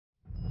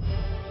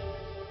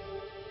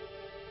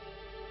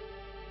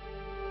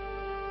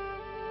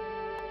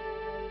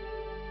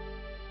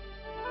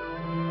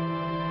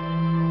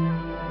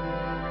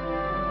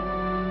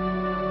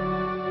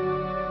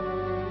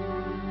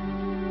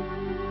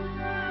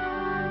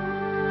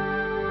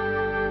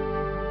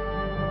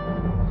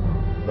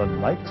The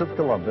Knights of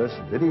Columbus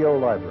Video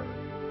Library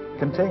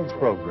contains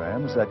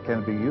programs that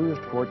can be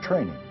used for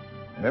training,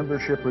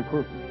 membership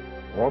recruitment,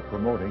 or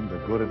promoting the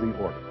good of the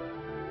order.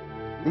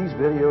 These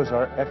videos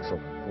are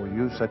excellent for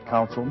use at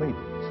council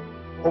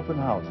meetings, open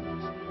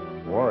houses,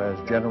 or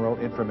as general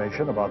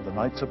information about the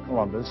Knights of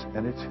Columbus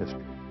and its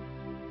history.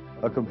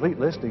 A complete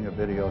listing of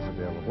videos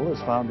available is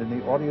found in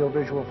the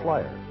audiovisual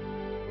flyer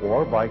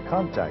or by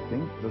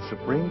contacting the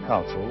Supreme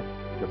Council,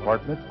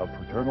 Department of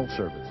Fraternal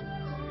Services.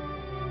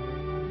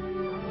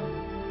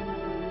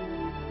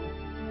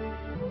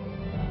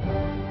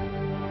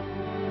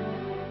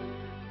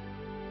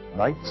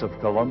 Knights of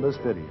Columbus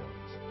Videos,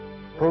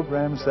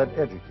 programs that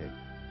educate,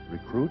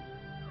 recruit,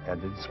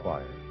 and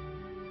inspire.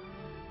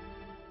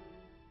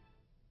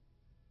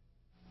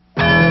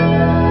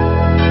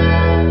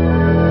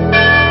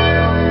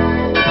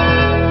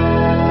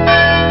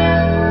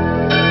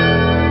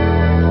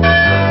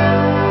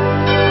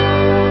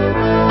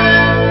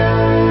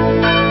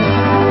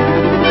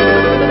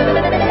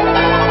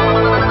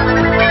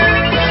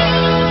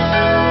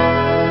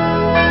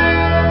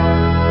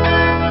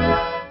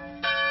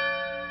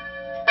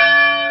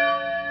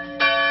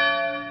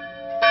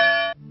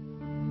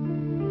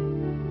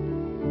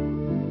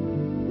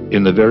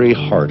 In the very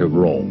heart of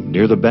Rome,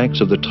 near the banks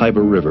of the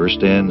Tiber River,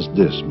 stands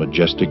this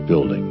majestic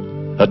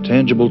building, a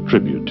tangible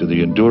tribute to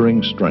the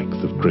enduring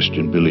strength of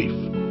Christian belief.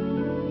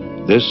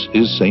 This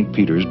is St.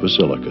 Peter's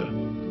Basilica,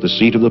 the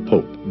seat of the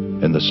Pope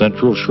and the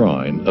central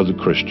shrine of the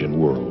Christian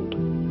world.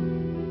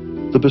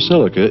 The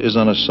Basilica is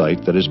on a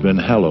site that has been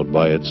hallowed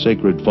by its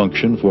sacred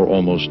function for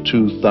almost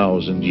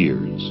 2,000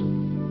 years.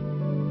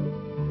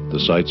 The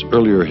site's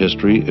earlier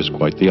history is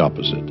quite the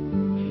opposite.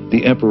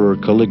 The Emperor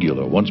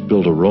Caligula once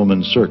built a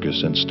Roman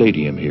circus and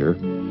stadium here,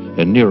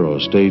 and Nero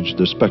staged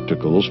the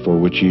spectacles for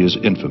which he is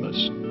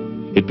infamous.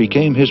 It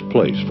became his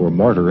place for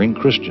martyring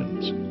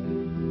Christians.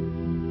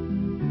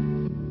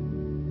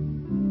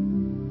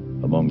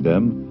 Among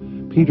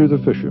them, Peter the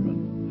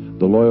fisherman,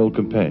 the loyal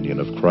companion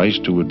of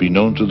Christ who would be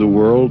known to the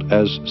world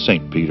as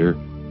St. Peter,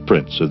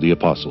 Prince of the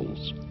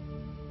Apostles.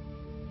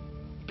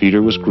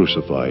 Peter was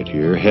crucified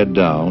here, head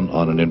down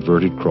on an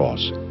inverted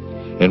cross,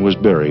 and was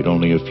buried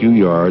only a few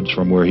yards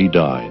from where he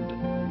died,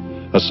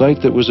 a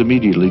site that was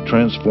immediately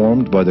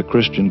transformed by the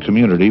Christian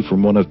community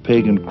from one of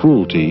pagan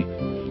cruelty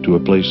to a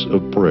place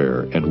of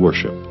prayer and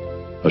worship,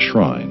 a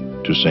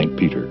shrine to St.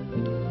 Peter.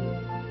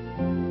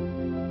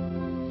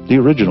 The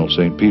original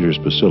St. Peter's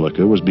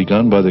Basilica was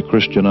begun by the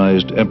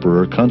Christianized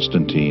Emperor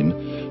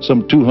Constantine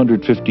some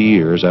 250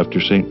 years after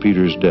St.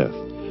 Peter's death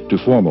to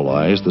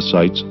formalize the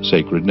site's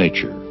sacred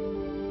nature.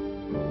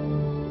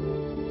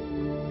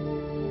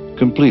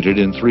 Completed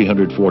in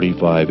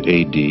 345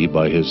 AD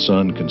by his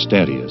son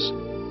Constantius,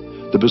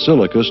 the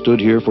Basilica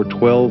stood here for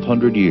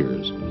 1,200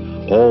 years,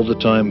 all the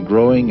time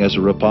growing as a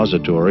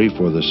repository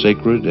for the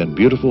sacred and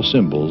beautiful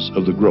symbols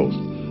of the growth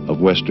of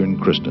Western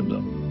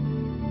Christendom.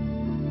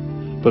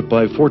 But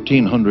by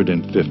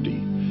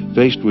 1450,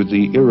 faced with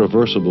the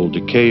irreversible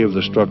decay of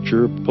the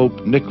structure,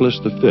 Pope Nicholas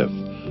V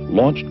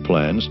launched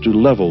plans to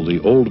level the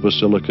old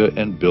basilica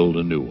and build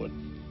a new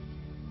one.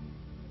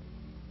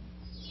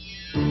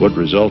 What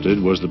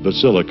resulted was the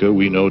basilica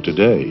we know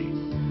today.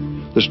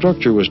 The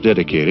structure was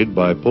dedicated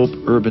by Pope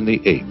Urban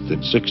VIII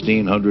in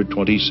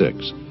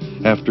 1626,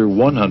 after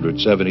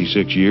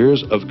 176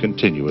 years of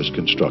continuous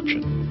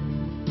construction.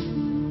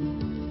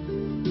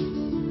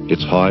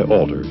 Its high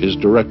altar is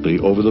directly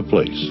over the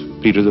place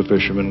Peter the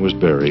fisherman was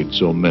buried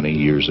so many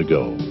years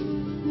ago.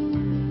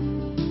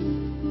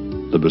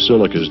 The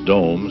basilica's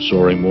dome,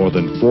 soaring more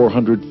than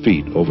 400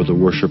 feet over the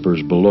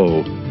worshippers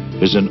below,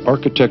 is an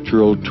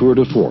architectural tour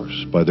de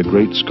force by the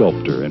great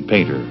sculptor and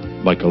painter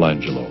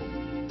Michelangelo.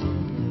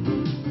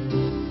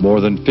 More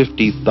than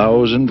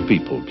 50,000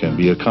 people can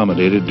be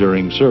accommodated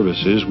during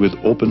services with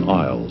open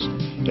aisles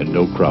and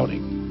no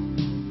crowding.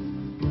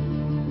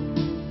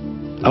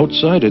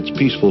 Outside its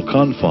peaceful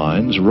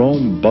confines,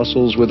 Rome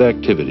bustles with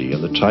activity,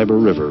 and the Tiber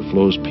River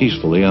flows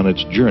peacefully on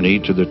its journey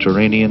to the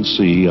Tyrrhenian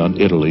Sea on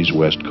Italy's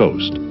west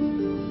coast.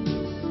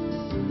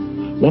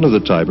 One of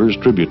the Tiber's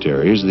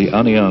tributaries, the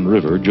Anian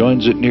River,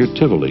 joins it near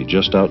Tivoli,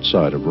 just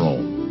outside of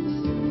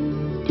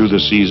Rome. Through the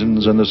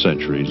seasons and the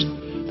centuries,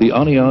 the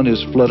Anian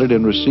is flooded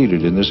and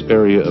receded in this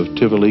area of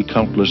Tivoli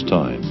countless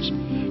times,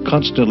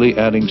 constantly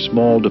adding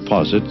small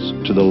deposits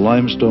to the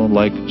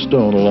limestone-like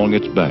stone along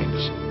its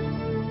banks.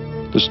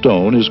 The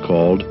stone is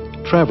called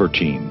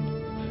travertine,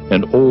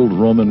 an old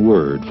Roman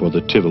word for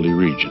the Tivoli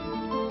region.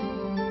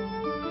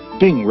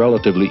 Being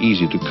relatively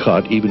easy to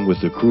cut, even with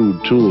the crude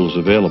tools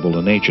available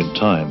in ancient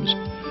times,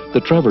 the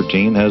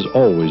travertine has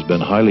always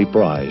been highly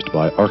prized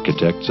by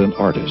architects and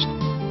artists,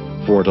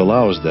 for it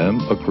allows them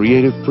a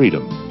creative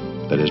freedom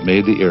that has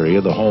made the area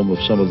the home of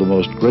some of the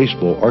most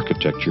graceful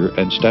architecture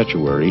and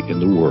statuary in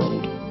the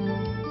world.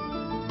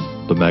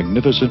 The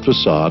magnificent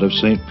facade of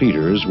St.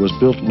 Peter's was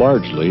built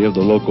largely of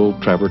the local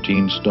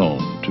travertine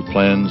stone to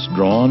plans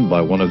drawn by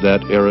one of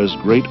that era's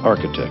great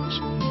architects,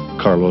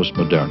 Carlos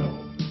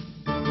Maderno.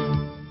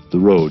 The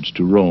roads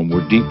to Rome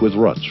were deep with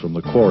ruts from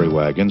the quarry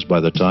wagons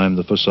by the time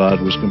the facade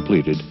was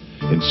completed,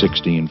 in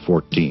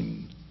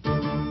 1614.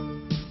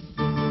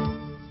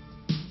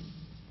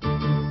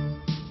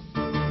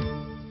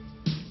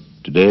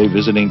 Today,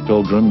 visiting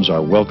pilgrims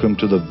are welcome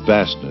to the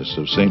vastness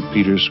of St.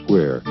 Peter's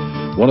Square,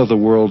 one of the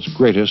world's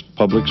greatest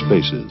public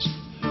spaces,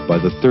 by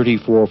the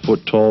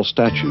 34-foot-tall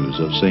statues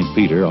of St.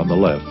 Peter on the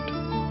left,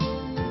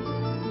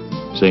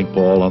 St.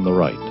 Paul on the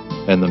right,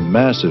 and the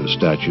massive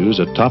statues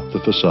atop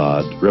the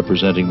facade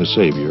representing the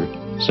Savior,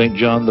 St.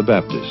 John the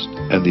Baptist,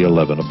 and the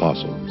 11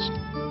 Apostles.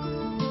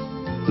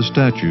 The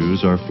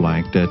statues are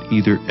flanked at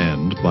either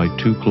end by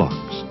 2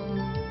 clocks.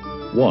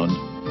 One,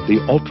 the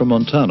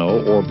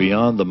Ultramontano, or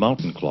Beyond the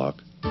Mountain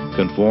clock,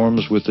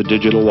 conforms with the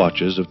digital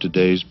watches of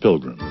today's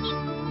pilgrims.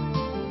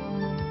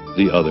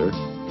 The other,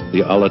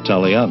 the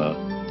All'Italiana,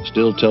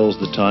 still tells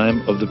the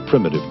time of the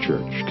primitive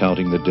church,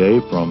 counting the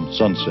day from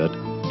sunset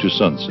to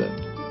sunset.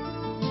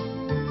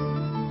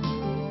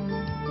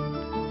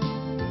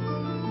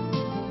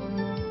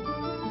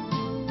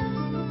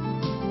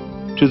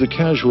 To the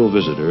casual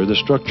visitor, the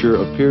structure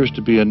appears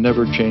to be a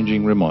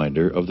never-changing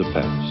reminder of the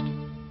past.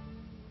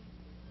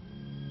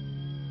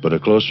 But a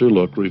closer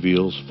look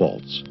reveals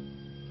faults,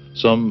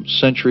 some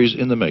centuries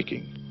in the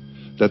making,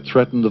 that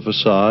threaten the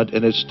facade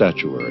and its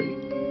statuary.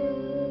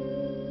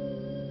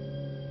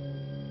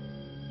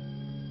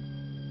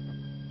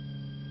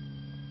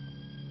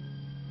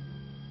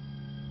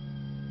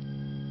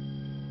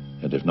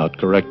 And if not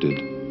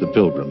corrected, the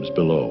pilgrims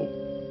below.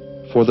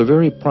 For the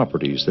very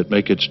properties that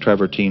make its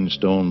travertine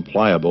stone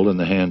pliable in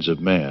the hands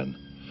of man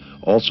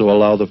also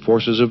allow the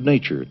forces of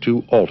nature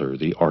to alter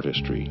the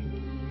artistry.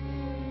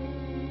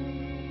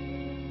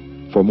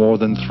 For more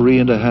than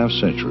 3.5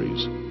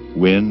 centuries,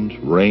 wind,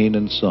 rain,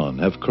 and sun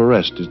have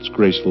caressed its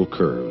graceful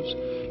curves,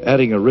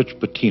 adding a rich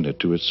patina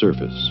to its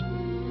surface,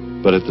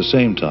 but at the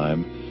same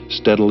time,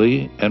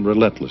 steadily and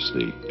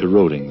relentlessly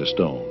eroding the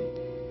stone.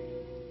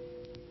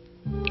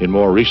 In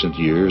more recent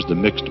years, the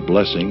mixed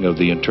blessing of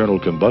the internal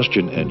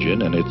combustion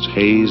engine and its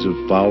haze of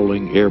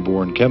fouling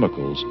airborne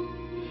chemicals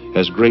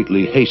has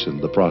greatly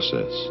hastened the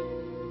process.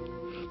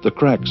 The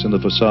cracks in the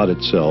facade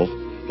itself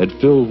had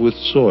filled with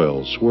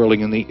soil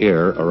swirling in the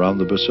air around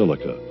the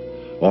basilica,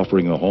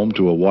 offering a home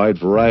to a wide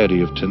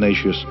variety of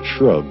tenacious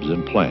shrubs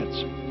and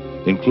plants,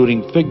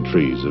 including fig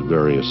trees of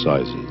various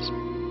sizes.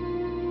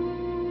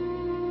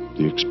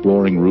 The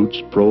exploring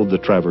roots probe the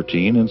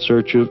travertine in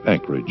search of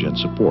anchorage and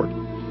support,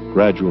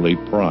 gradually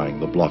prying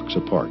the blocks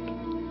apart.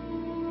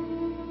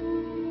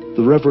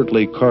 The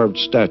reverently carved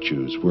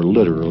statues were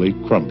literally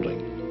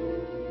crumbling.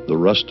 The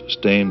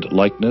rust-stained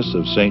likeness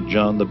of St.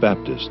 John the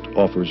Baptist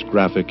offers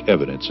graphic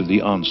evidence of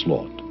the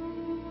onslaught.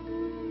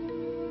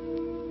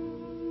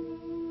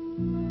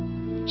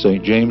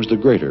 St. James the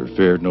Greater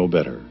fared no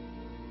better.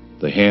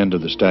 The hand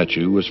of the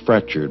statue was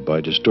fractured by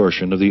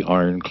distortion of the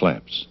iron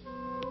clamps.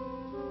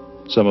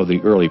 Some of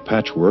the early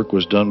patchwork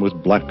was done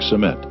with black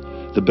cement,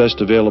 the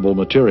best available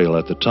material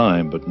at the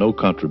time, but no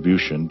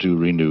contribution to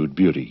renewed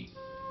beauty.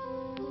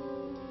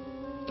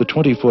 The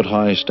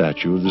 20-foot-high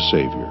statue of the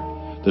Savior,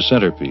 the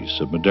centerpiece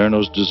of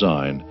Maderno's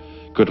design,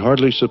 could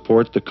hardly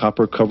support the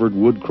copper-covered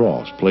wood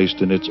cross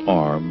placed in its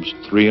arms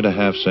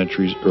 3.5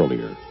 centuries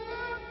earlier.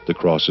 The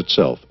cross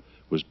itself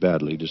was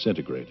badly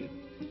disintegrated.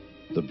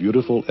 The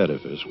beautiful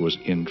edifice was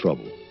in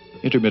trouble.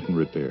 Intermittent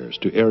repairs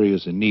to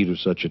areas in need of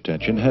such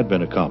attention had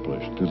been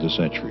accomplished through the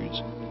centuries,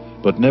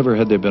 but never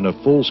had there been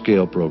a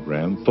full-scale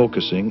program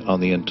focusing on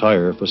the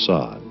entire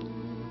facade.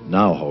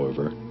 Now,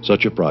 however,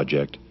 such a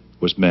project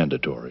was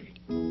mandatory.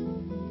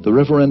 The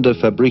Referenda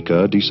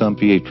Fabrica di San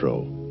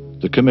Pietro,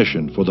 the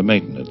commission for the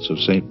maintenance of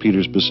St.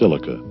 Peter's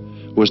Basilica,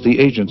 was the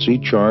agency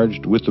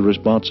charged with the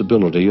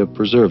responsibility of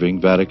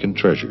preserving Vatican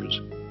treasures,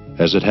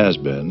 as it has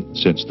been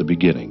since the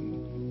beginning.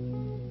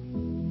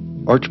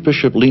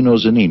 Archbishop Lino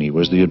Zanini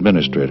was the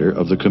administrator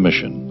of the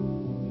commission.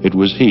 It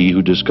was he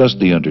who discussed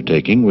the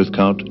undertaking with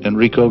Count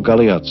Enrico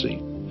Galeazzi,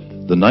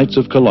 the Knights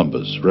of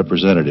Columbus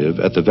representative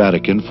at the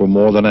Vatican for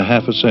more than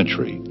half a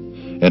century,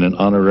 and an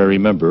honorary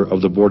member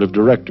of the board of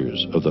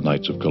directors of the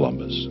Knights of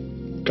Columbus.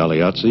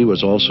 Galeazzi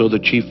was also the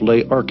chief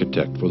lay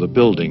architect for the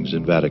buildings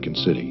in Vatican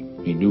City.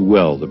 He knew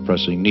well the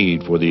pressing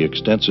need for the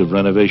extensive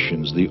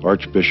renovations the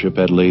Archbishop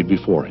had laid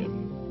before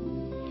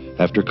him.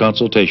 After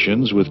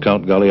consultations with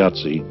Count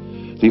Galeazzi,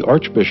 the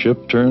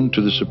Archbishop turned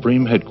to the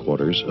supreme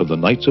headquarters of the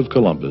Knights of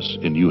Columbus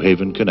in New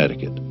Haven,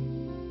 Connecticut.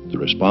 The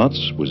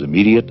response was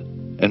immediate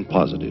and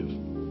positive.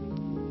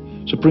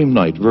 Supreme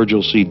Knight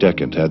Virgil C.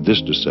 Decant had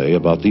this to say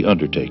about the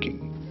undertaking.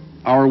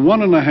 Our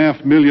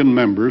 1.5 million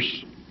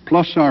members,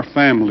 plus our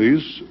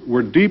families,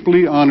 were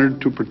deeply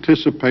honored to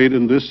participate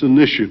in this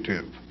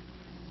initiative,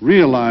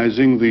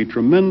 realizing the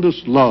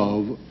tremendous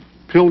love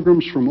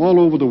pilgrims from all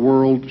over the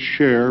world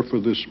share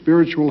for this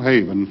spiritual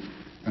haven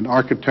and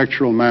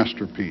architectural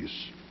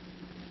masterpiece.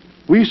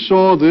 We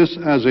saw this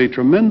as a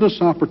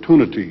tremendous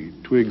opportunity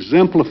to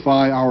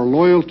exemplify our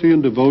loyalty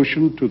and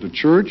devotion to the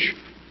Church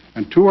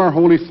and to our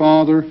Holy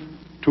Father,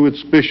 to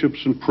its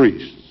bishops and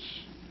priests.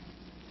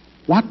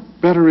 What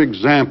better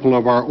example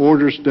of our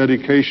order's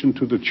dedication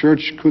to the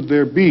Church could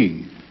there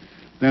be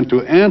than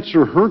to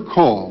answer her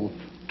call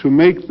to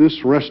make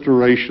this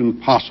restoration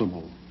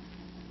possible.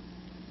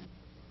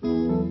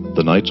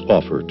 The Knights'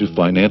 offer to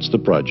finance the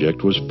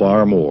project was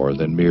far more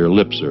than mere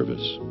lip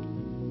service.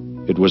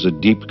 It was a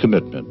deep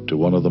commitment to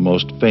one of the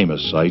most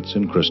famous sites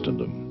in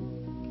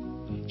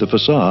Christendom. The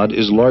facade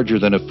is larger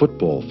than a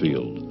football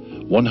field,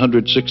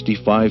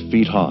 165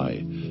 feet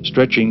high,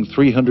 stretching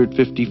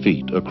 350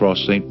 feet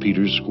across St.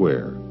 Peter's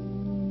Square.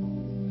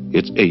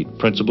 Its 8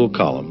 principal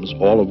columns,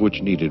 all of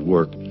which needed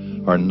work,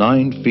 are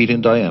 9 feet in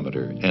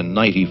diameter and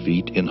 90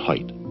 feet in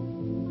height.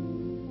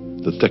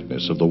 The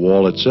thickness of the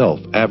wall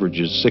itself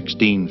averages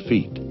 16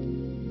 feet.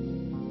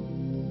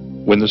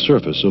 When the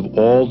surface of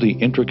all the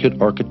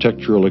intricate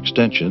architectural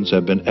extensions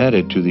have been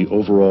added to the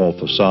overall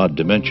facade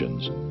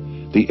dimensions,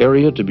 the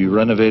area to be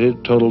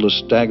renovated totaled a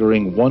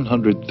staggering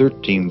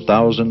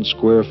 113,000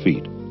 square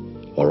feet,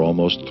 or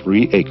almost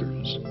 3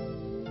 acres.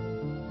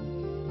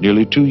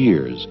 Nearly 2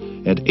 years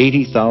and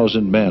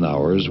 80,000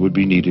 man-hours would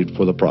be needed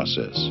for the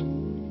process.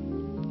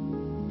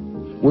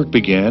 Work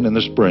began in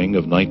the spring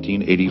of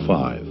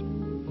 1985.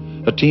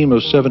 A team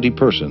of 70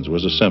 persons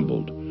was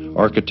assembled.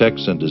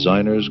 Architects and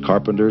designers,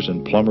 carpenters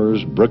and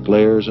plumbers,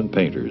 bricklayers and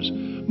painters,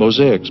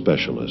 mosaic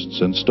specialists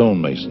and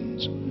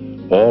stonemasons,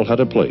 all had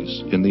a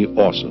place in the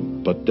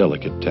awesome but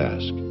delicate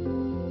task.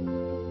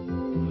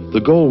 The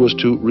goal was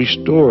to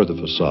restore the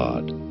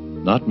facade,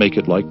 not make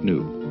it like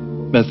new.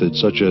 Methods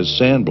such as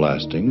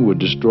sandblasting would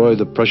destroy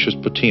the precious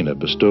patina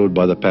bestowed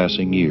by the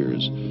passing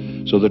years,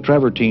 so the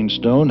travertine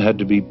stone had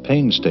to be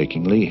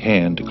painstakingly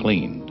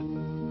hand-cleaned.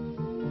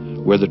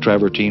 Where the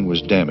travertine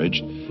was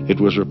damaged, it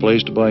was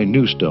replaced by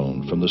new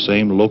stone from the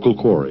same local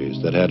quarries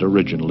that had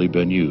originally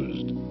been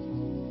used.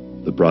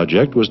 The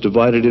project was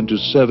divided into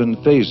 7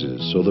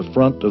 phases, so the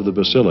front of the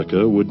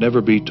basilica would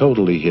never be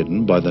totally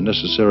hidden by the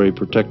necessary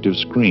protective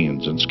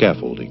screens and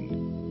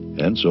scaffolding.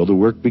 And so the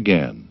work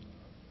began.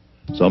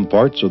 Some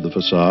parts of the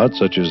facade,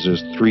 such as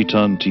this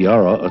 3-ton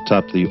tiara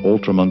atop the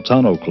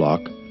Oltramontano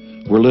clock,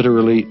 were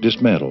literally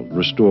dismantled,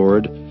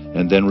 restored,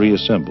 and then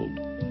reassembled,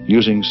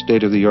 using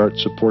state-of-the-art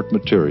support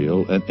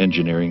material and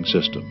engineering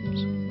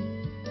systems.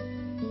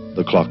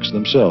 The clocks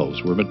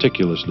themselves were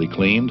meticulously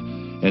cleaned,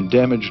 and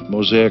damaged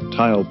mosaic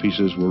tile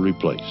pieces were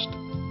replaced.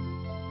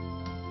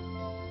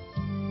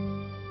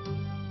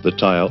 The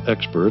tile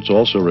experts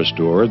also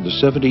restored the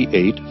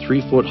 78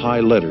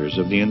 3-foot-high letters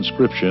of the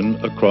inscription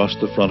across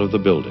the front of the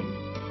building,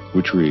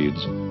 which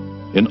reads,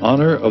 "In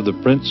honor of the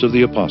Prince of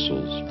the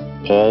Apostles,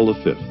 Paul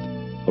V,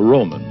 a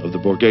Roman of the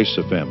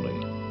Borghese family,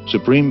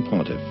 Supreme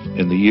Pontiff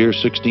in the year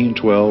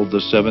 1612,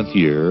 the 7th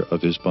year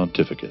of his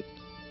pontificate."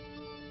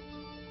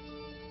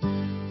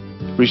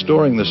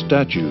 Restoring the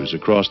statues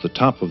across the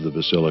top of the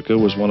basilica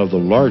was one of the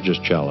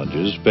largest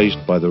challenges faced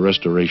by the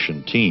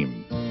restoration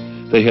team.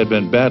 They had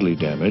been badly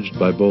damaged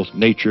by both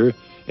nature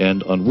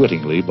and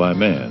unwittingly by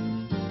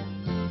man.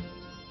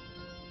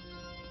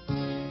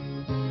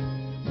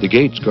 The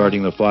gates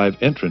guarding the 5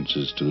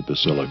 entrances to the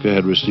basilica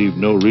had received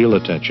no real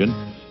attention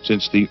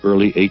since the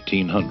early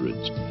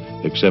 1800s,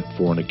 except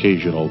for an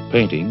occasional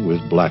painting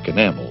with black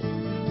enamel,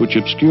 which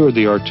obscured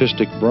the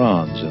artistic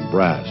bronze and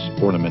brass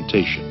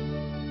ornamentation.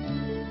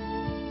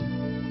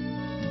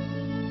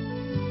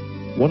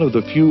 One of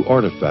the few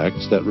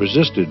artifacts that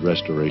resisted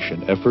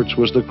restoration efforts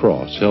was the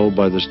cross held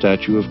by the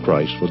statue of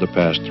Christ for the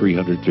past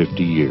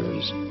 350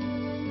 years.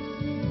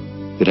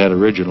 It had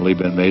originally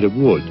been made of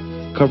wood,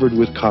 covered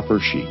with copper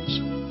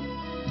sheets.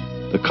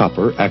 The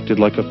copper acted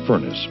like a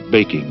furnace,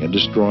 baking and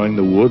destroying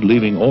the wood,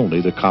 leaving only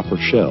the copper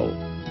shell.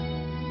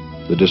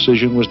 The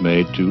decision was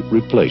made to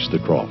replace the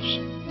cross.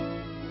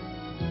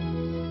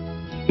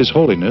 His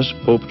Holiness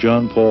Pope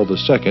John Paul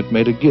II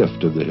made a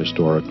gift of the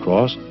historic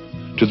cross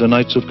to the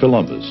Knights of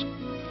Columbus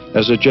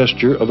as a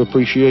gesture of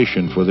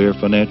appreciation for their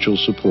financial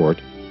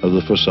support of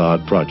the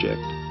facade project.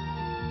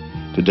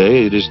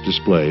 Today it is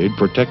displayed,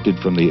 protected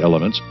from the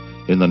elements,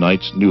 in the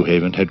Knights' New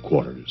Haven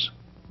headquarters.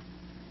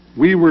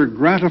 We were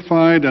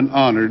gratified and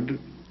honored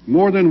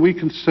more than we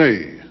can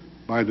say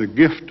by the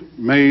gift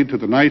made to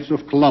the Knights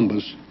of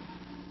Columbus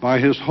by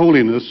His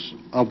Holiness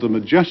of the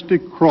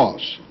majestic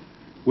cross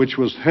which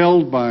was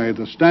held by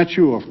the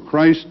statue of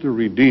Christ the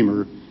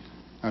Redeemer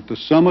at the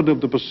summit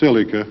of the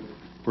Basilica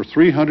for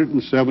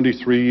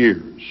 373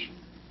 years.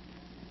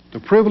 The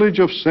privilege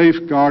of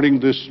safeguarding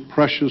this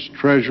precious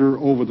treasure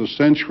over the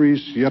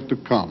centuries yet to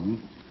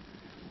come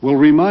will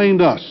remind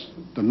us,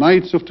 the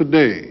Knights of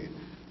today,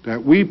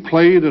 that we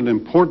played an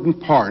important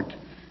part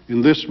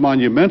in this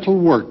monumental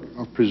work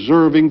of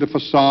preserving the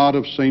facade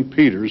of St.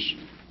 Peter's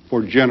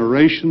for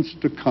generations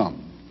to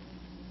come.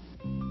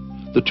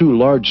 The 2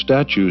 large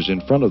statues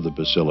in front of the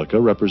basilica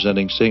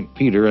representing St.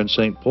 Peter and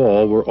St.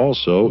 Paul were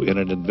also in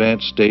an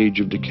advanced stage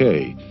of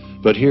decay,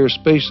 but here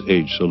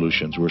space-age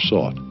solutions were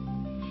sought.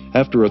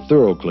 After a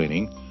thorough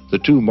cleaning, the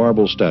 2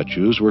 marble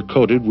statues were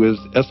coated with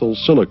ethyl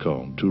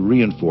silicone to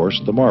reinforce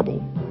the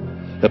marble.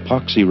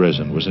 Epoxy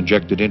resin was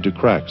injected into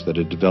cracks that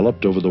had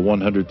developed over the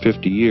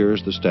 150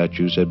 years the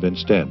statues had been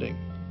standing.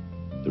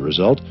 The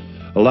result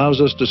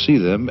allows us to see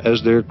them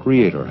as their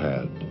creator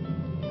had.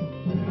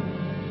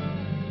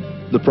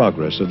 The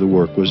progress of the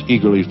work was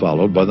eagerly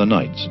followed by the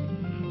Knights.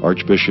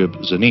 Archbishop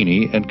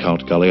Zanini and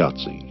Count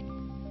Galeazzi.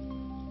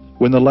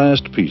 When the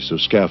last piece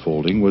of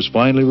scaffolding was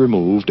finally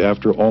removed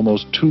after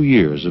almost 2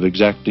 years of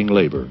exacting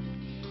labor,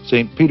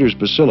 St. Peter's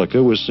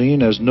Basilica was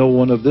seen as no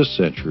one of this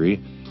century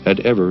had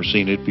ever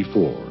seen it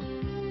before.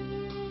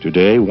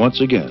 Today,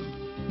 once again,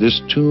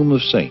 this tomb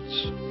of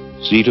saints,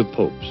 seat of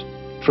popes,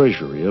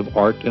 treasury of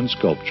art and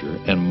sculpture,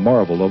 and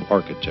marvel of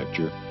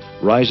architecture,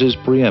 rises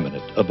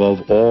preeminent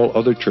above all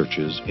other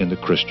churches in the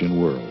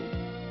Christian world.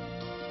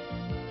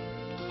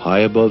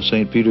 High above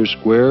St. Peter's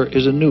Square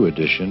is a new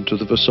addition to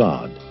the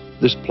facade,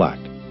 this plaque,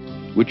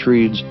 which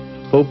reads,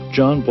 Pope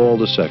John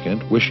Paul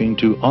II, wishing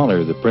to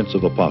honor the Prince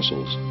of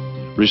Apostles,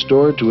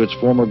 restored to its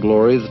former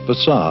glory the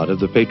facade of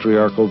the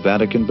Patriarchal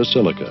Vatican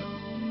Basilica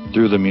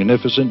through the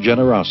munificent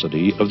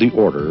generosity of the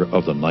Order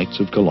of the Knights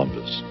of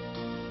Columbus.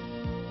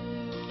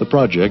 The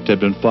project had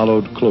been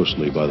followed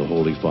closely by the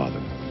Holy Father.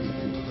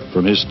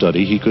 From his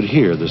study, he could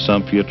hear the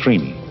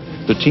Sanpietrini,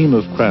 the team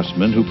of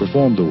craftsmen who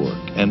performed the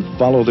work, and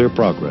follow their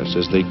progress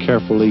as they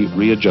carefully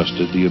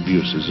readjusted the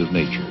abuses of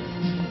nature.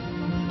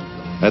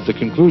 At the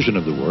conclusion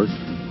of the work,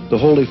 the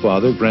Holy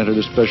Father granted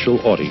a special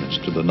audience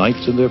to the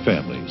knights and their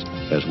families,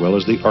 as well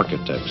as the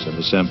architects and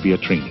the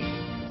Sanpietrini.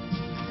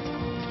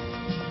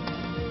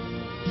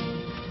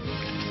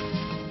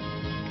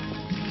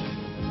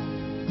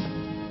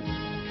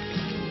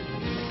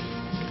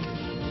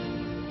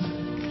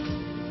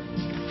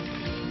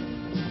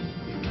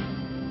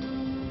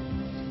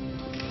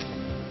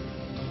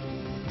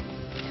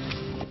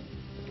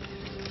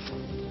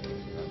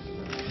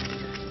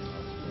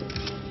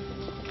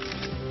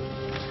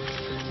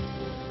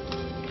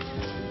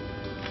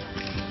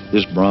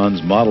 This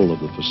bronze model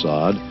of the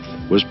facade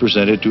was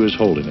presented to His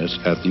Holiness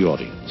at the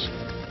audience.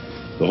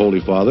 The Holy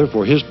Father,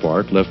 for his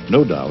part, left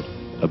no doubt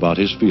about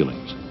his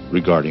feelings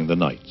regarding the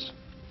knights.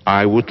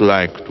 I would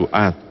like to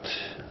add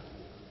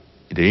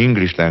in the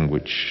English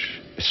language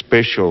a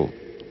special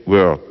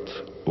word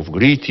of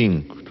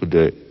greeting to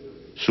the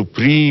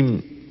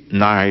Supreme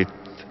Knight,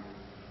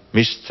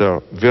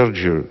 Mr.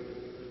 Virgil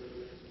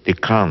de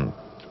Camp,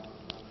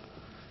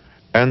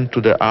 and to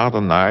the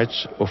other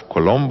knights of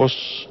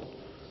Columbus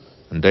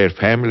and their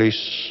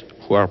families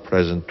who are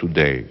present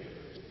today.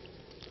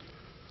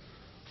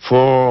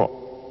 For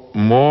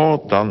more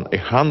than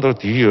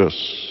 100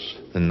 years,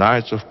 the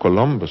Knights of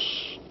Columbus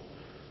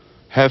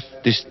have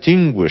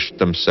distinguished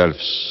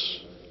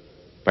themselves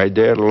by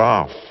their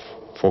love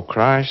for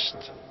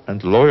Christ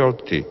and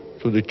loyalty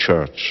to the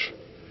Church,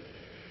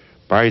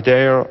 by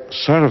their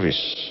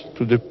service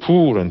to the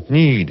poor and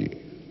needy,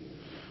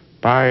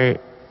 by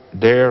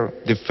their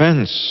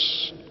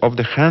defense of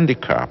the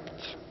handicapped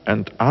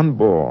and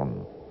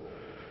unborn,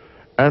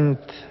 and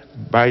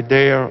by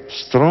their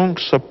strong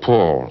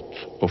support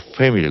of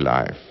family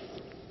life.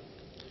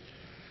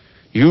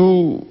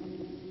 You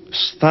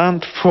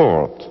stand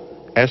forth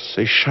as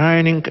a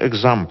shining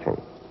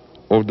example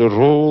of the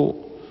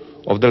role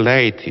of the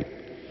laity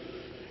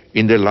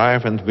in the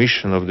life and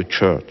mission of the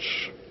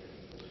Church.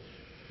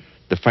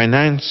 The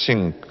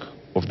financing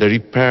of the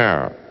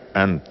repair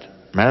and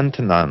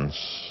maintenance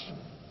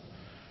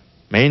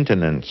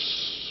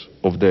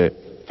of the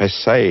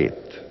facade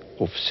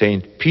of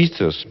St.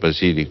 Peter's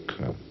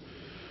Basilica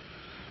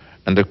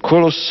and the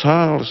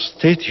colossal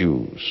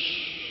statues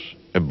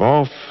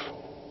above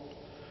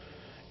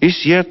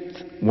is yet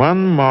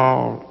one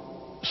more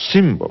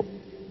symbol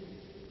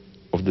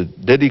of the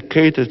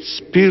dedicated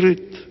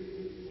spirit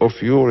of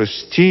your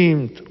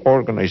esteemed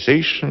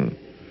organization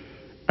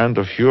and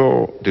of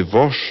your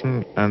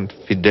devotion and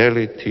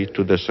fidelity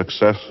to the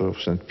successor of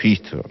St.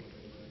 Peter.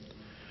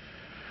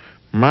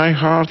 My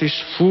heart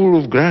is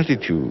full of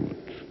gratitude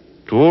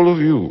to all of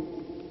you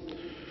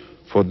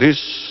for this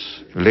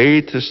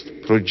latest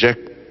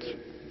project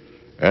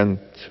and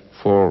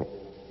for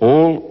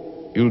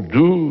all you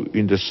do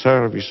in the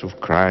service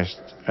of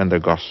Christ and the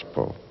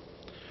Gospel.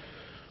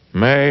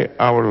 May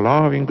our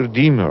loving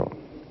Redeemer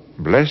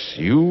bless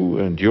you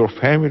and your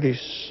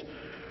families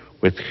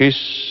with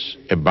His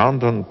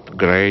abundant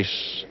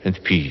grace and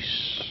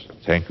peace.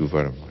 Thank you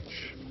very much.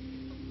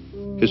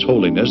 His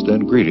Holiness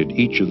then greeted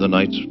each of the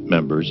Knights'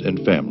 members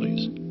and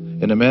families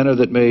in a manner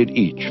that made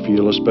each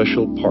feel a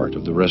special part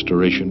of the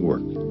restoration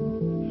work.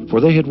 For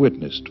they had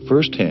witnessed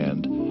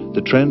firsthand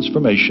the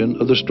transformation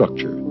of the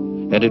structure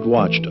and had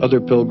watched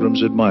other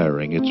pilgrims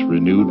admiring its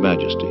renewed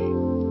majesty.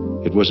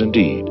 It was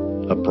indeed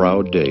a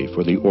proud day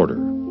for the Order.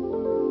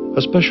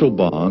 A special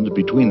bond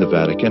between the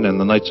Vatican and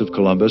the Knights of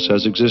Columbus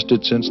has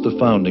existed since the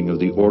founding of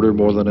the Order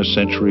more than a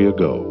century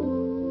ago.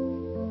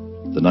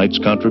 The Knights'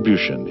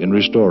 contribution in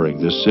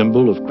restoring this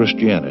symbol of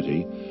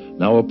Christianity,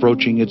 now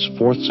approaching its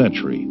 4th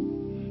century,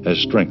 has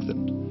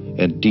strengthened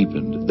and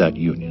deepened that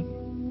union.